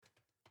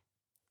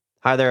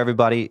Hi there,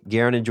 everybody.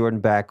 Garen and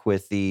Jordan back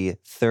with the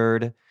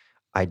third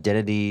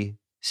identity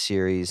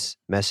series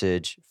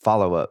message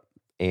follow-up.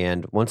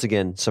 And once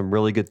again, some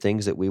really good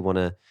things that we want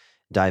to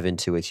dive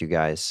into with you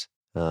guys.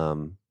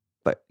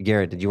 But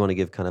Garen, did you want to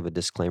give kind of a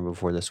disclaimer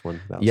before this one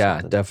about Yeah,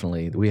 something?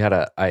 definitely.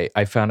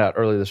 I found out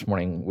early this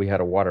morning we had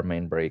a water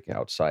main break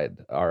outside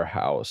our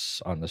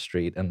house on the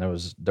street, and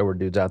there were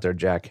dudes out there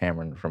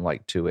jackhammering from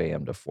like 2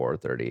 a.m. to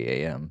 4:30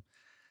 a.m.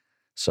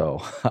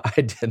 So I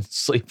didn't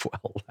sleep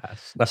well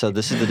last So night.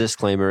 this is the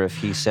disclaimer. If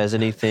he says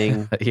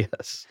anything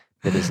Yes.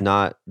 that is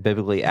not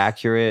biblically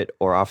accurate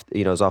or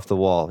is off the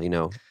wall,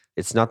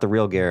 it's not the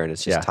real Garen.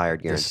 It's just Yeah,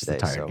 tired Garen this is the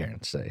today. tired So Garen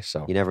today.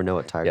 So you never know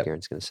what tired Yep.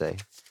 Garen's going to say.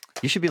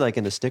 You should be like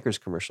in the Snickers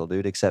commercial,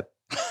 dude, except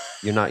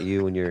you're not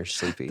you when you're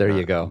sleepy. there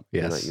you go.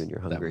 You're Yes, not you when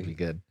you're that hungry. would be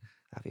good.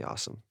 That'd be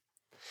awesome.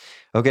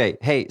 Okay.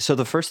 Hey, so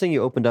the first thing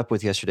you opened up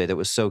with yesterday that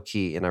was so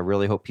key, and I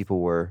really hope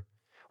people were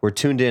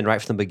tuned in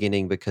right from the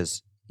beginning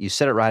because you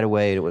said it right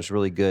away and it was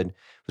really good,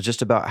 was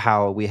just about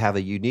how we have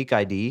a unique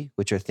ID,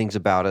 which are things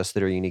about us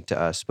that are unique to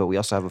us, but we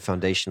also have a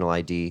foundational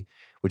ID,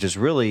 which is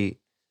really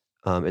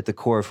at the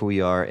core of who we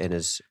are and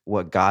is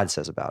what God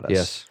says about us.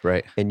 Yes,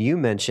 right. And you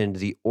mentioned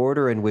the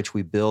order in which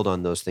we build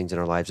on those things in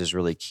our lives is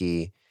really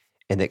key,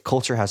 and that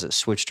culture has it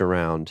switched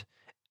around,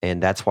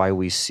 and that's why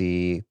we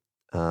see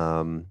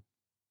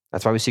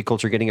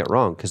culture getting it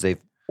wrong because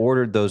they've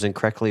ordered those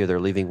incorrectly or they're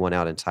leaving one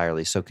out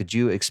entirely. So could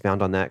you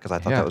expound on that? Because I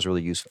thought Yeah. that was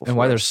really useful. And for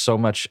why us. there's so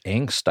much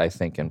angst, I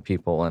think, in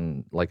people,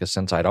 and like a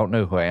sense I don't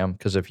know who I am,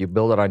 because if you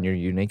build it on your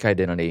unique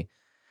identity,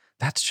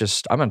 that's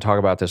just, I'm going to talk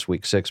about this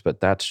week 6, but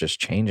that's just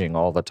changing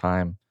all the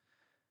time.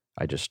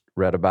 I just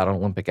read about an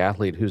Olympic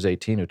athlete who's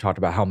 18 who talked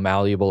about how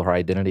malleable her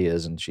identity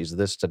is, and she's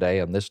this today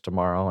and this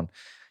tomorrow. And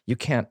you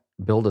can't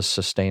build a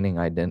sustaining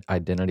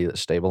identity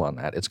that's stable on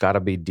that. It's got to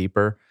be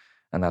deeper.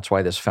 And that's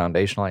why this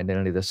foundational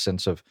identity, this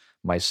sense of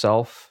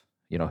myself,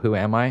 who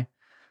am I?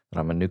 That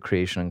I'm a new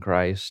creation in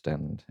Christ,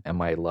 and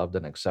am I loved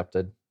and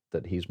accepted?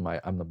 That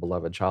I'm the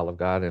beloved child of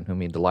God in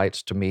whom He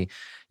delights. To me,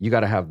 you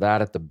got to have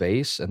that at the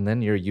base, and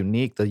then you're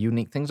unique. The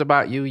unique things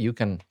about you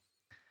can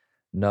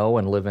know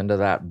and live into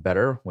that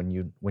better when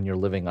you're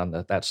living on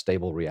that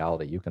stable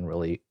reality. You can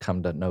really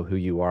come to know who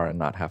you are and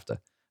not have to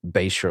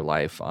base your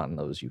life on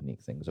those unique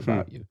things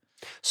about you.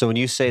 So when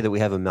you say that we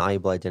have a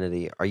malleable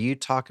identity, are you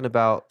talking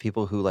about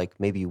people who like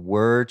maybe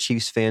were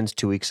Chiefs fans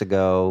 2 weeks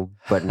ago,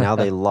 but now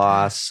they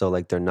lost, so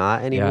like they're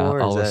not anymore? Yeah,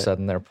 Is all of a that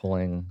sudden they're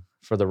pulling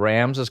for the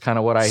Rams is kind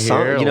of what I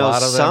some? hear. A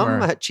lot of them Some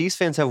are. Chiefs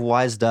fans have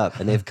wised up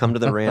and they've come to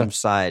the Rams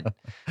side,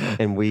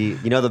 and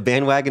the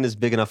bandwagon is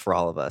big enough for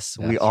all of us.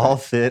 We That's all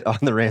right. fit on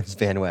the Rams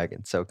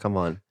bandwagon. So come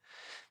on.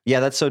 Yeah,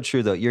 that's so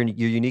true though. Your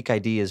unique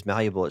ID is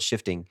malleable. It's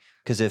shifting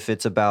because if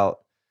it's about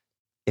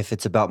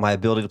my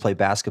ability to play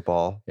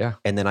basketball, Yeah.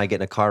 and then I get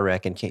in a car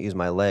wreck and can't use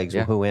my legs,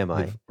 Yeah. well, who am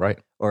I? Right.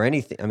 Or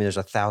anything. I mean, there's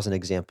 1,000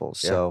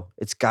 examples. Yeah. So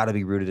it's got to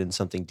be rooted in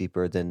something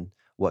deeper than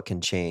what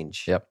can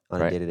change Yep. on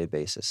Right. a day-to-day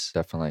basis.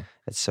 Definitely.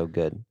 That's so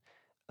good.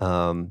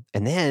 And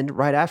then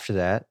right after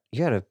that,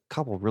 you had a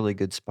couple really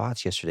good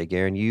spots yesterday,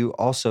 Garen. You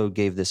also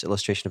gave this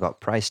illustration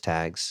about price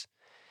tags,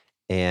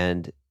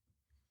 and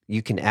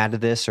you can add to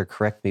this or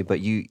correct me, but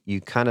you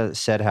kind of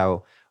said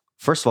how,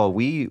 first of all,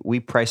 we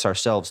price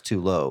ourselves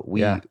too low.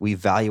 We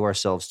value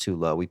ourselves too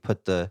low. We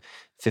put the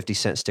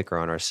 50-cent sticker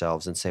on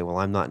ourselves and say, well,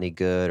 I'm not any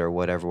good or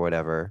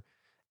whatever.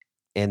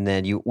 And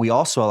then we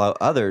also allow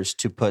others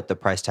to put the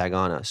price tag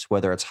on us,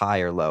 whether it's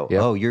high or low.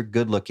 Yep. Oh, you're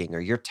good looking, or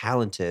you're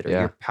talented, or Yeah.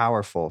 you're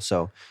powerful.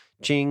 So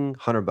ching,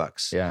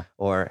 $100. Yeah.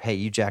 Or hey,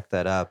 you jacked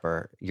that up,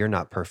 or you're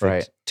not perfect,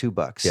 Right.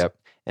 $2. Yep.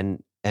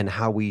 And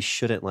how we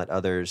shouldn't let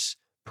others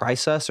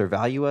price us or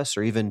value us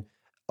or even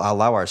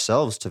allow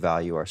ourselves to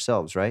value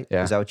ourselves, right?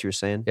 Yeah. Is that what you were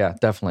saying? Yeah,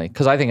 definitely.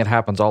 Because I think it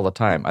happens all the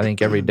time. I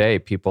think every day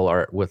people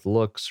are with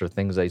looks or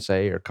things they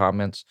say or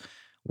comments,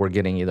 we're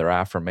getting either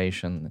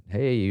affirmation,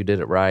 hey, you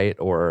did it right,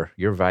 or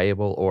you're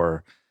valuable,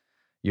 or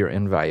you're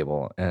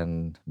invaluable.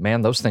 And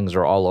man, those things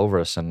are all over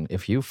us. And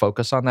if you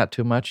focus on that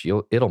too much,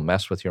 it'll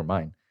mess with your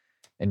mind,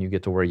 and you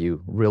get to where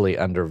you really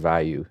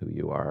undervalue who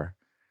you are.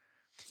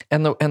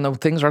 And the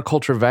things our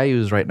culture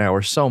values right now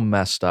are so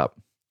messed up.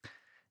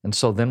 And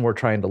so then we're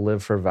trying to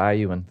live for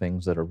value in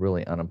things that are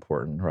really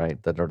unimportant,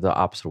 right? That are the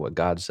opposite of what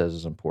God says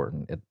is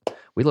important.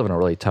 We live in a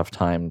really tough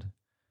time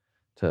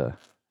to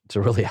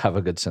really have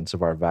a good sense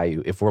of our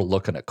value if we're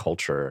looking at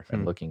culture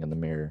and looking in the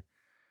mirror.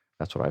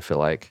 That's what I feel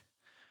like.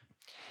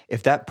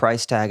 If that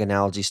price tag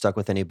analogy stuck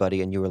with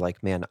anybody and you were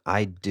like, man,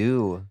 I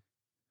do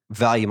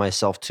value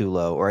myself too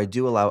low, or I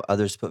do allow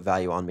others to put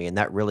value on me, and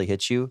that really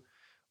hits you,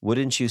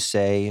 wouldn't you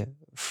say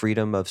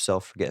Freedom of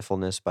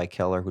Self-Forgetfulness by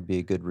Keller would be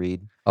a good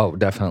read? Oh,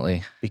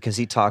 definitely. Because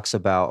he talks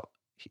about,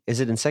 is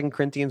it in 2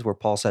 Corinthians where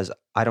Paul says,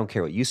 I don't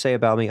care what you say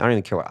about me. I don't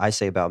even care what I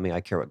say about me.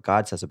 I care what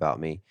God says about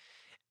me.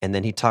 And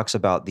then he talks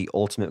about the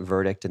ultimate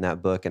verdict in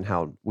that book and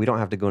how we don't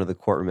have to go into the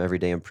courtroom every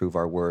day and prove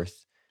our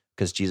worth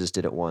because Jesus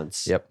did it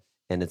once. Yep.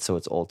 And it's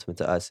ultimate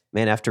to us.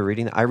 Man, after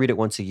reading that, I read it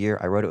once a year.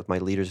 I wrote it with my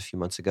leaders a few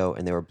months ago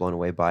and they were blown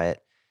away by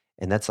it.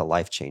 And that's a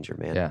life changer,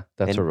 man. Yeah,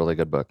 that's a really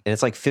good book. And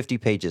it's like 50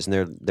 pages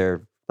and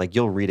they're like,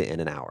 you'll read it in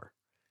an hour.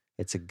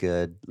 It's a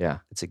good Yeah.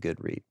 it's a good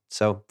read.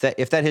 So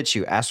if that hits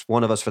you, ask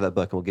one of us for that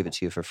book and we'll give it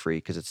to you for free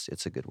because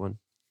it's a good one.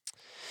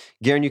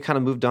 Garen, you kind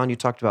of moved on. You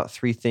talked about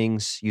three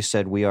things. You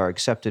said we are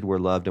accepted, we're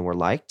loved, and we're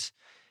liked.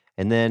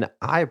 And then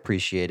I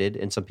appreciated,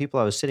 and some people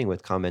I was sitting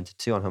with commented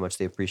too on how much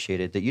they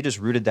appreciated that you just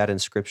rooted that in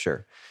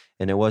scripture.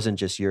 And it wasn't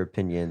just your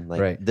opinion.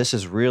 Like Right. this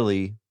is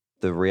really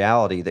the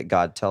reality that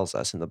God tells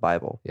us in the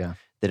Bible. Yeah.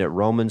 That at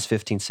Romans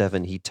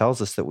 15:7, he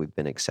tells us that we've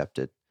been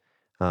accepted.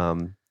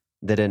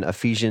 That in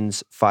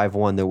Ephesians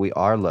 5:1, that we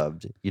are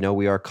loved. You know,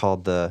 we are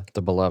called the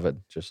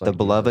beloved, just like the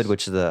beloved, Jesus.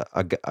 which is the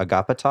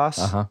agapetos.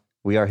 Uh-huh.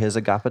 We are his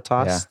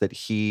agapetos, Yeah. that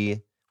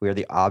we are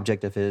the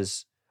object of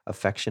his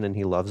affection and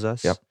he loves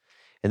us. Yep.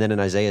 And then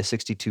in Isaiah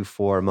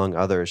 62:4, among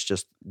others,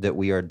 just that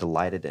we are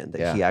delighted in,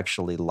 that Yeah. he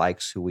actually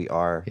likes who we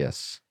are.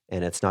 Yes.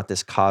 And it's not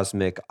this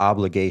cosmic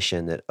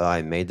obligation that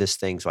I made this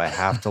thing, so I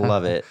have to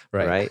love it.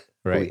 Right.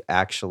 But Right. we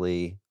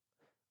actually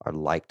are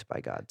liked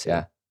by God too.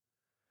 Yeah.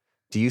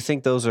 Do you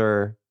think those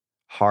are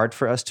hard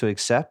for us to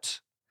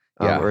accept?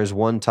 Yeah. Or is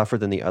one tougher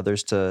than the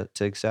others to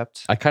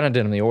accept? I kind of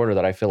did in the order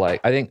that I feel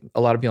like. I think a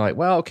lot of people are like,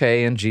 well,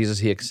 okay, in Jesus,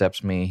 he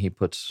accepts me. He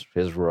puts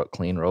his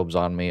clean robes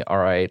on me. All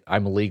right,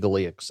 I'm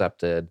legally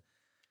accepted,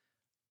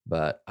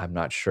 but I'm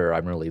not sure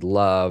I'm really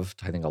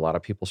loved. I think a lot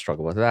of people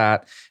struggle with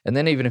that. And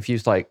then even if you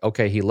like,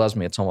 okay, he loves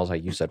me, it's almost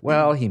like you said,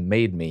 well, he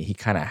made me. He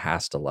kind of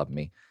has to love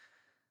me.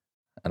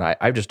 And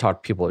I've just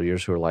talked to people over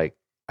years who are like,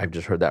 I've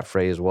just heard that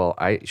phrase, well,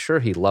 sure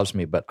he loves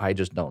me, but I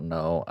just don't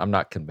know. I'm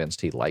not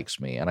convinced he likes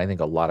me. And I think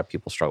a lot of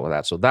people struggle with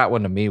that. So that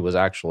one to me was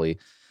actually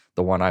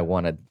the one I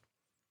wanted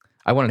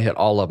to hit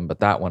all of them,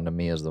 but that one to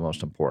me is the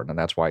most important. And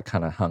that's why I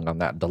kind of hung on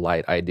that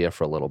delight idea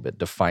for a little bit,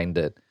 defined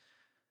it.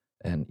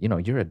 And, you know,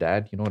 you're a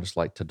dad, you know what it's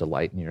like to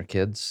delight in your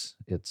kids.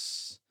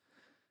 It's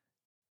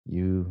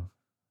you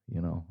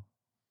know,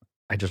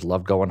 I just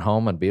love going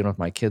home and being with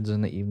my kids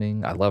in the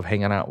evening. I love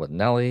hanging out with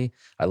Nellie.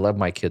 I love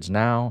my kids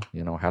now.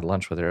 You know, had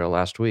lunch with her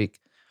last week.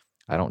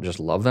 I don't just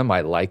love them.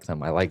 I like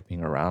them. I like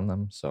being around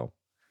them. So,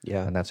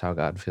 Yeah. and that's how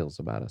God feels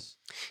about us.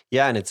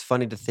 Yeah, and it's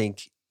funny to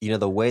think, you know,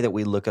 the way that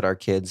we look at our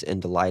kids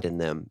and delight in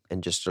them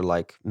and just are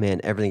like,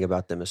 man, everything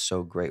about them is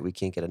so great. We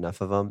can't get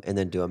enough of them. And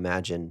then to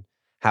imagine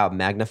how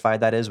magnified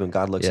that is when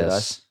God looks at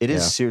us. It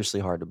is seriously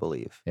hard to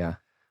believe. Yeah.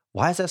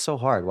 Why is that so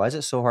hard? Why is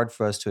it so hard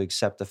for us to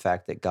accept the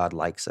fact that God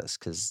likes us?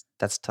 Because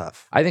that's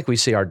tough. I think we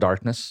see our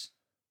darkness.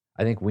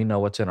 I think we know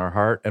what's in our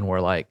heart, and we're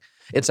like,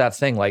 it's that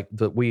thing like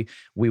that we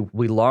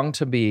long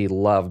to be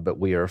loved, but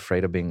we are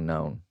afraid of being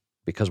known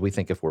because we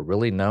think if we're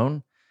really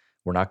known,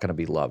 we're not going to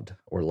be loved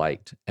or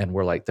liked. And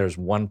we're like, there's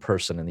one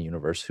person in the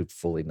universe who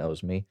fully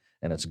knows me,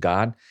 and it's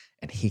God,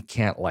 and he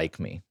can't like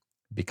me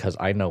because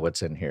I know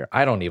what's in here.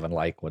 I don't even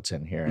like what's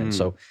in here. And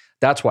so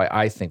that's why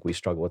I think we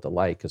struggle with the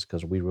like, is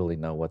because we really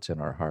know what's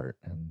in our heart.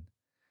 And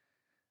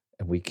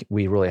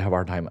we really have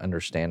our time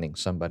understanding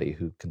somebody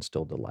who can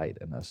still delight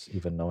in us,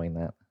 even knowing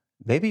that.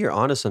 Maybe you're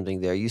onto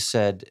something there. You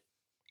said,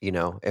 you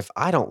know, if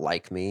I don't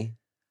like me,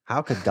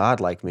 how could God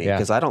like me? Yeah.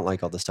 Because I don't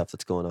like all the stuff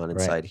that's going on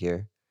inside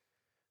here.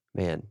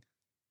 Man.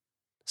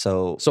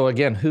 So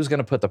again, who's going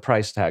to put the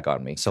price tag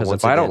on me? So Because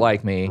once if I don't again,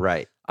 like me,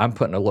 right. I'm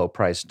putting a low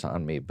price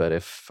on me. But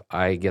if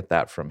I get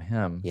that from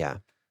him, Yeah.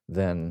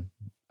 then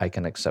I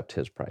can accept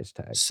his price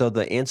tag. So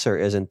the answer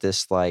isn't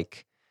this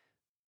like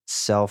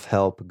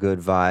self-help, good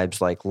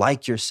vibes,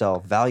 like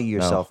yourself, value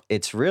yourself. No.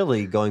 It's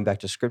really going back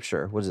to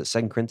scripture. What is it,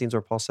 2 Corinthians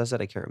where Paul says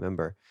that? I can't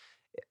remember.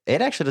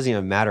 It actually doesn't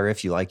even matter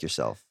if you like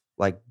yourself.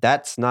 Like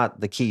that's not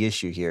the key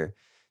issue here.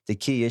 The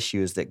key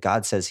issue is that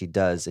God says he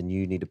does, and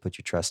you need to put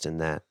your trust in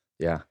that.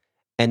 Yeah.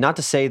 And not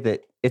to say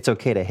that it's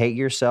okay to hate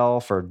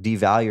yourself or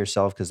devalue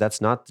yourself, because that's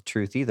not the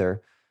truth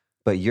either.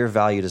 But your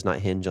value does not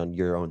hinge on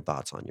your own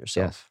thoughts on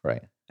yourself. Yes,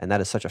 right. And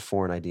that is such a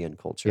foreign idea in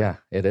culture. Yeah,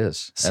 it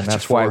is. Such And a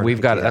that's why foreign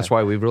we've got idea. that's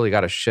why we've really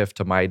got to shift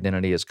to my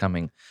identity is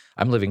coming.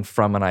 I'm living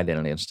from an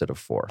identity instead of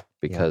for,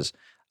 because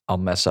I'll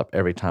mess up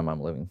every time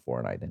I'm living for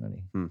an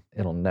identity.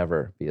 It'll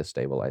never be a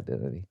stable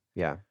identity.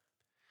 Yeah.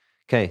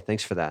 Okay,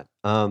 thanks for that.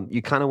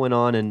 You kind of went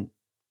on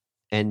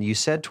and you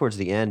said towards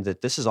the end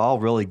that this is all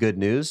really good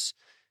news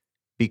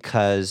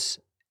because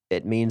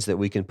it means that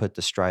we can put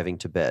the striving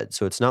to bed.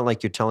 So it's not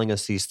like you're telling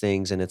us these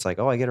things and it's like,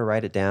 oh, I got to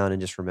write it down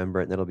and just remember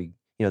it and it'll be,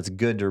 you know, it's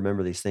good to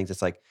remember these things.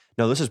 It's like,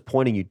 no, this is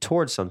pointing you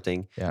towards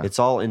something. Yeah. It's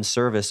all in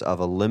service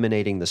of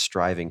eliminating the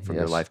striving from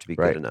your life to be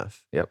good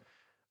enough. Yep.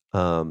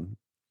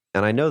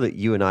 And I know that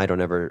you and I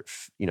don't ever,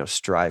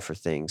 strive for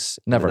things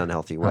Never. in an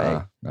unhealthy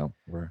way. No.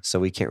 So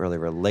we can't really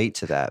relate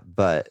to that.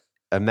 But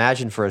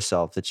imagine for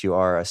yourself that you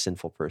are a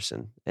sinful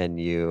person and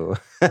you,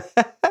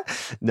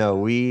 no,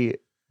 we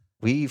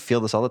feel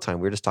this all the time.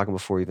 We were just talking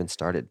before we even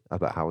started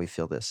about how we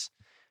feel this.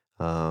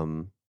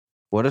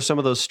 What are some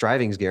of those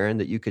strivings, Garen,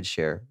 that you could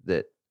share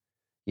that,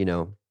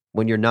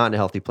 when you're not in a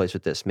healthy place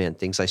with this, man,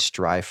 things I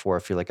strive for, I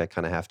feel like I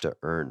kind of have to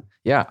earn.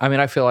 Yeah. I mean,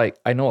 I feel like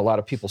I know a lot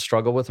of people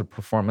struggle with a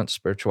performance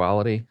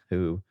spirituality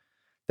who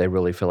they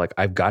really feel like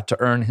I've got to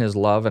earn his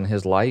love and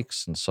his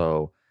likes. And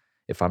so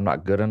if I'm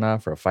not good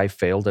enough or if I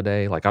fail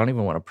today, like I don't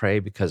even want to pray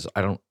because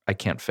I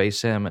can't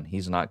face him and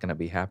he's not going to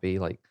be happy.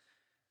 Like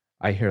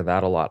I hear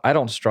that a lot. I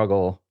don't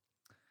struggle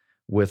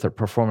with a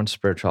performance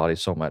spirituality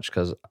so much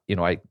because,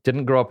 I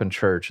didn't grow up in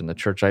church, and the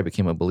church I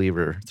became a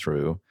believer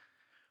through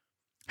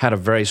had a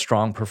very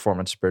strong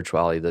performance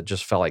spirituality that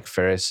just felt like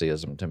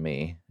Phariseeism to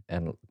me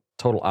and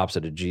total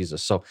opposite of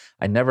Jesus. So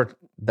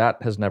that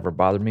has never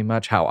bothered me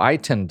much. How I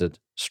tend to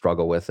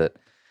struggle with it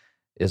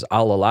is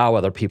I'll allow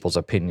other people's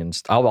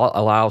opinions. I'll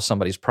allow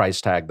somebody's price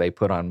tag they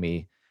put on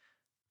me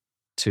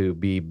to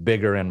be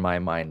bigger in my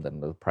mind than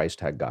the price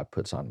tag God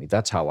puts on me.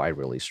 That's how I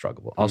really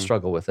struggle. I'll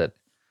struggle with it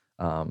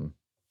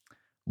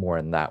more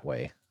in that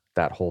way.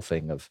 That whole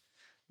thing of,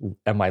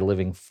 am I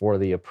living for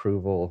the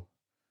approval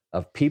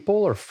of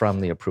people or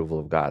from the approval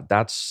of God?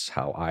 That's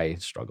how I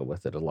struggle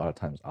with it. A lot of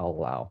times I'll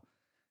allow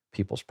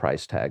people's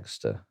price tags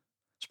to,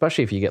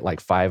 especially if you get like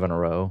 5 in a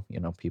row,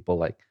 people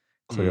like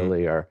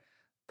clearly are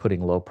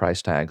putting low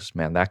price tags,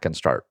 man, that can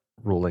start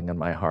ruling in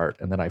my heart.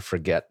 And then I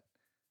forget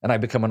and I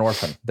become an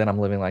orphan. Then I'm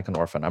living like an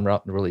orphan. I'm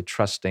not really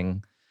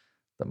trusting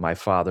that my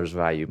Father's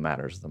value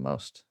matters the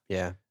most.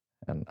 Yeah.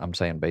 And I'm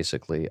saying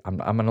basically, I'm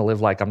going to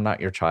live like I'm not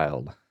your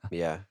child.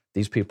 Yeah.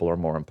 These people are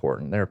more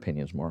important. Their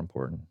opinion's more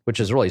important, which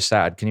is really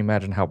sad. Can you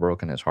imagine how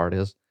broken his heart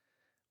is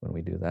when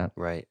we do that?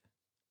 Right.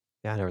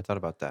 Yeah, I never thought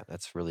about that.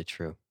 That's really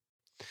true.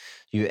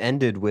 You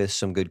ended with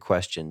some good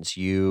questions.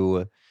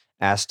 You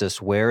asked us,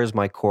 where is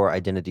my core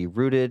identity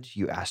rooted?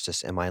 You asked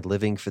us, am I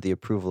living for the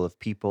approval of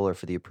people or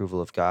for the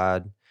approval of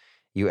God?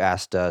 You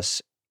asked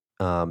us,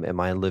 am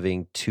I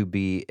living to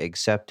be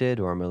accepted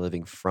or am I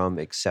living from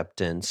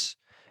acceptance?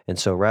 And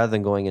so rather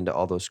than going into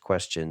all those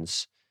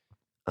questions,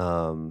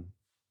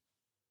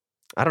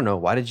 I don't know.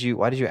 Why did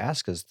you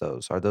ask us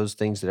those? Are those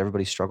things that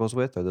everybody struggles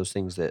with? Are those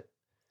things that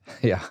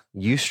Yeah.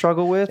 you strugh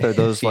with? Are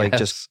those like Yes.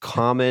 just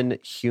common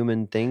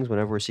human things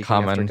whenever we're seeking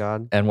after Common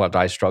God? and what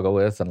I struggle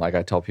with. And like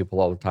I tell people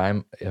all the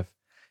time, if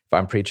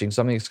I'm preaching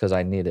something, it's because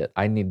I need it.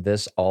 I need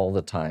this all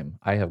the time.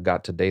 I have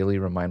got to daily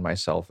remind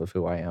myself of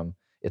who I am.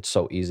 It's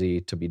so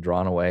easy to be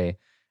drawn away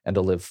and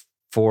to live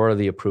for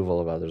the approval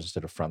of others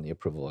instead of from the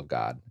approval of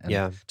God. And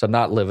Yeah. to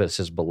not live as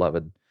his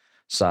beloved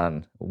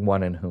son,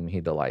 one in whom he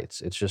delights.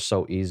 It's just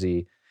so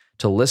easy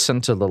to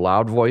listen to the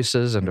loud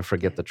voices and to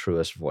forget the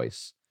truest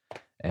voice.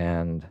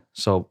 And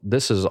so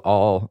this is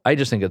all, I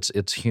just think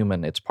it's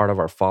human. It's part of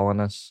our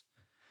fallenness.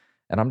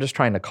 And I'm just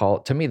trying to call,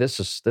 to me,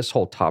 this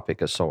whole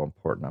topic is so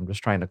important. I'm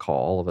just trying to call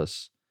all of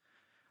us.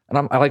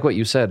 And I like what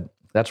you said.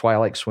 That's why I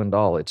like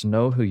Swindoll. It's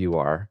know who you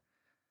are,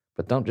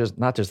 but not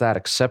just that,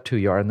 accept who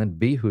you are and then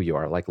be who you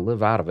are, like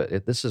live out of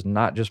it. This is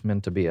not just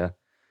meant to be a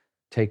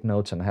take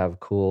notes and have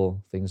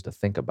cool things to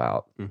think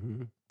about.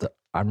 Mm-hmm.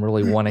 I'm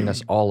really wanting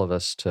all of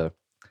us to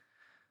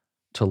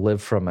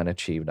live from an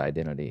achieved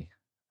identity.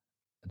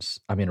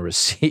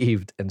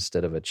 Received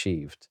instead of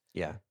achieved.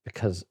 Yeah.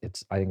 Because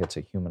I think it's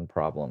a human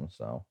problem.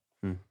 So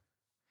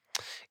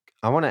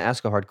I want to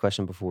ask a hard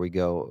question before we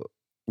go.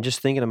 Just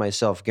thinking to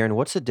myself, Garen,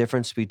 what's the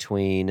difference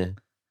between,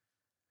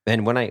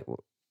 and when I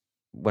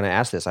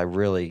ask this, I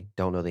really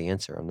don't know the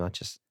answer. I'm not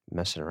just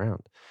messing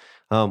around.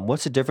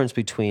 What's the difference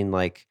between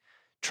like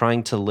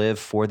trying to live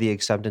for the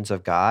acceptance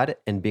of God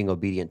and being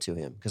obedient to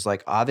him? Because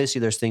like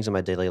obviously there's things in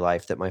my daily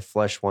life that my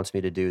flesh wants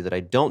me to do that I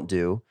don't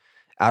do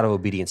out of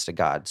obedience to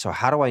God. So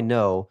how do I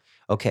know,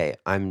 okay,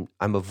 I'm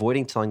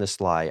avoiding telling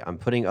this lie, I'm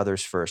putting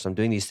others first, I'm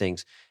doing these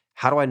things.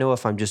 How do I know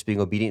if I'm just being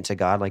obedient to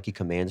God like he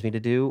commands me to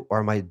do, or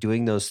am I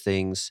doing those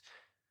things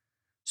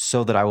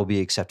so that I will be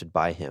accepted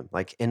by him?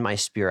 Like in my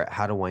spirit,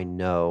 how do I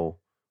know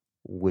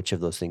which of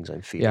those things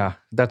I'm feeding? yeah,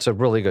 that's a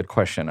really good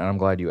question, and I'm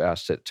glad you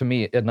asked it. To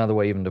me, another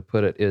way even to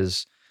put it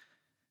is,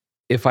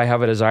 if I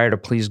have a desire to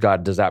please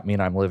God, does that mean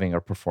I'm living a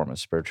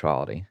performance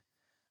spirituality?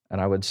 And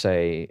I would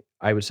say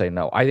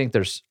no. I think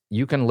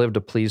you can live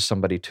to please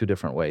somebody 2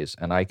 different ways,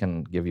 and I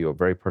can give you a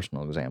very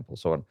personal example.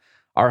 So in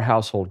our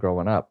household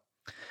growing up,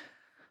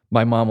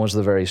 my mom was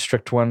the very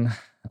strict one,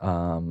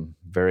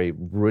 very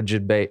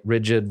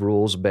rigid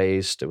rules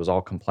based. It was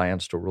all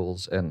compliance to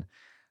rules, and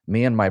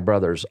me and my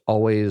brothers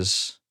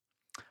always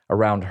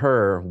around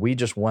her, we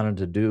just wanted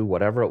to do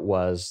whatever it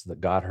was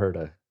that got her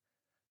to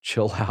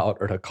chill out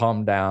or to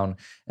calm down.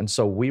 And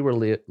so we were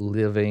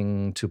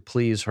living to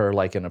please her,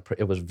 like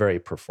it was very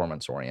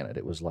performance oriented.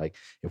 It was like,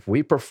 if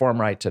we perform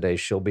right today,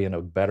 she'll be in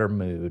a better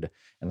mood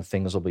and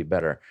things will be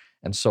better.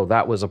 And so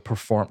that was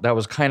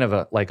kind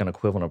of like an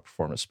equivalent of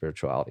performance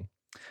spirituality.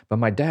 But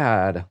my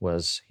dad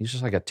he's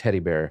just like a teddy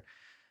bear.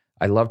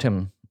 I loved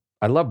him.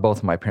 I loved both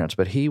of my parents,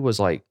 but he was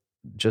like,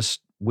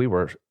 we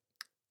were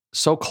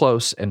so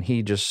close, and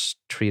he just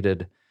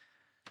treated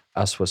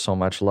us with so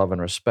much love and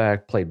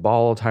respect, played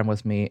ball all the time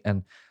with me.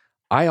 And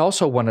I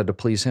also wanted to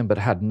please him, but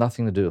it had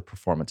nothing to do with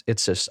performance.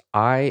 It's just,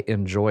 I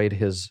enjoyed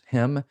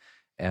him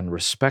and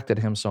respected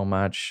him so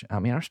much. I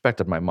mean, I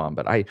respected my mom,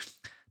 but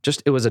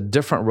it was a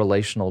different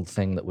relational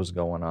thing that was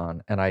going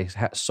on. And I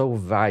so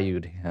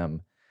valued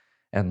him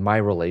and my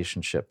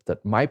relationship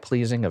that my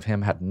pleasing of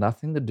him had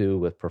nothing to do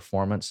with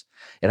performance.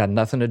 It had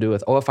nothing to do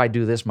with, if I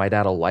do this, my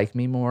dad will like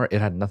me more. It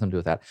had nothing to do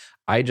with that.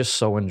 I just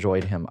so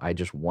enjoyed him. I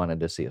just wanted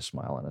to see a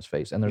smile on his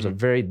face. And there's a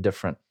very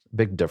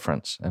big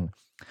difference. And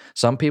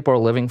some people are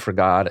living for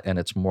God, and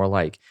it's more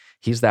like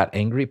he's that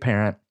angry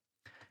parent,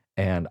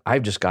 And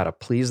I've just got to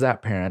please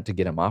that parent to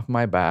get him off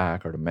my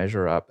back or to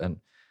measure up. And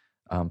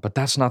but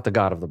that's not the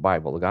God of the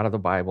Bible. The God of the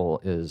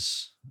Bible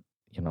is,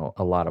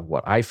 a lot of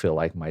what I feel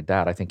like my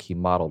dad. I think he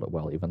modeled it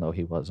well, even though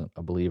he wasn't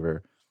a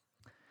believer.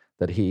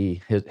 That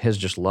his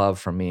just love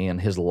for me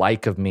and his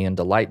like of me and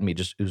delight in me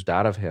just oozed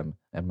out of him,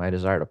 and my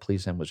desire to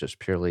please him was just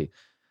purely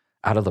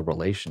out of the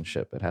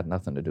relationship. It had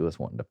nothing to do with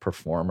wanting to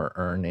perform or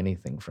earn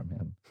anything from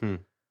him. Hmm.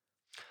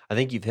 I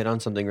think you've hit on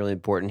something really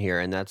important here,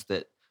 and that's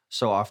that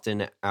so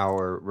often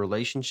our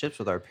relationships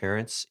with our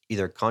parents,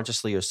 either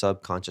consciously or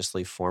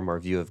subconsciously, form our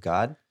view of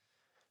God.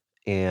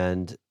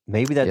 And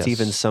maybe that's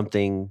even Yes.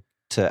 something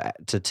to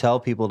tell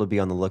people to be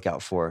on the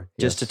lookout for,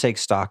 just to Yes. take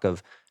stock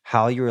of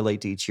how you relate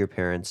to each of your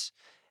parents,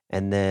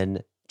 and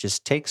then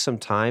just take some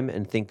time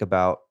and think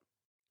about,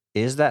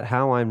 is that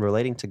how I'm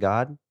relating to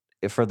God,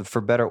 if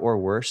for better or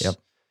worse?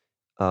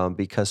 Yep.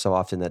 Because so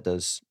often that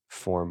does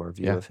form our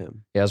view Yeah. of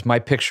Him. Yeah. As my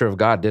picture of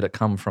God, did it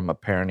come from a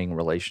parenting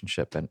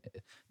relationship? And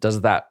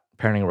does that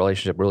parenting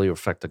relationship really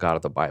reflect the God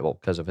of the Bible?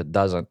 Because if it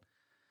doesn't,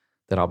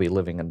 then I'll be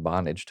living in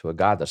bondage to a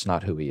God that's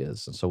not who he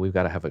is. And so we've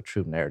got to have a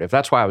true narrative.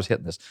 That's why I was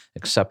hitting this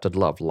accepted,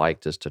 loved,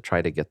 liked, is to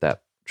try to get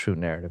that true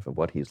narrative of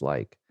what he's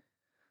like.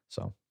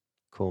 So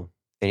Cool.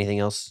 Anything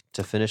else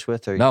to finish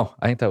with? Or no,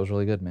 I think that was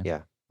really good, man.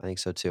 Yeah, I think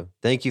so too.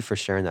 Thank you for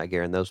sharing that,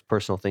 Garen. Those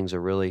personal things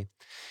are really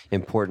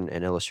important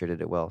and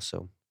illustrated it well.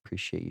 So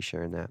appreciate you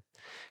sharing that.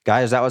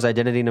 Guys, that was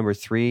identity number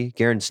 3.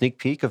 Garen, sneak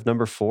peek of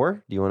number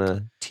 4. Do you want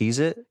to tease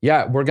it?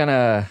 Yeah, I'm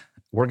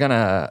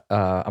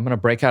gonna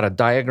break out a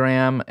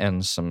diagram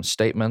and some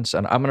statements,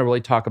 and I'm gonna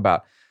really try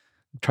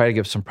to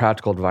give some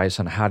practical advice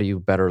on how do you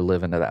better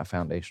live into that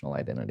foundational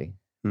identity.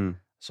 Hmm.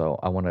 So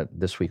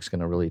this week's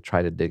gonna really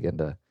try to dig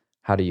into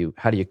how do you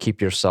keep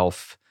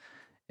yourself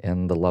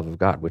in the love of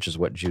God, which is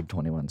what Jude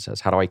 21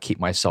 says. How do I keep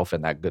myself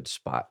in that good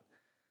spot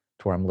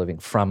to where I'm living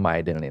from my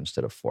identity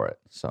instead of for it?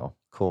 So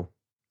Cool.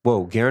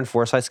 Whoa, Garen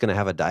Forsyth's going to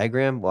have a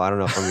diagram? Well, I don't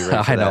know if I'm going to be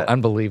ready for I know, that.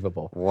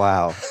 unbelievable.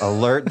 Wow.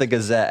 Alert the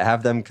Gazette.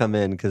 Have them come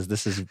in because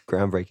this is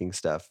groundbreaking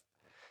stuff.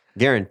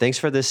 Garen, thanks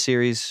for this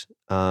series.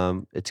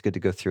 It's good to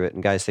go through it.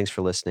 And guys, thanks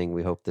for listening.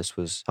 We hope this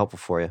was helpful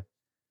for you.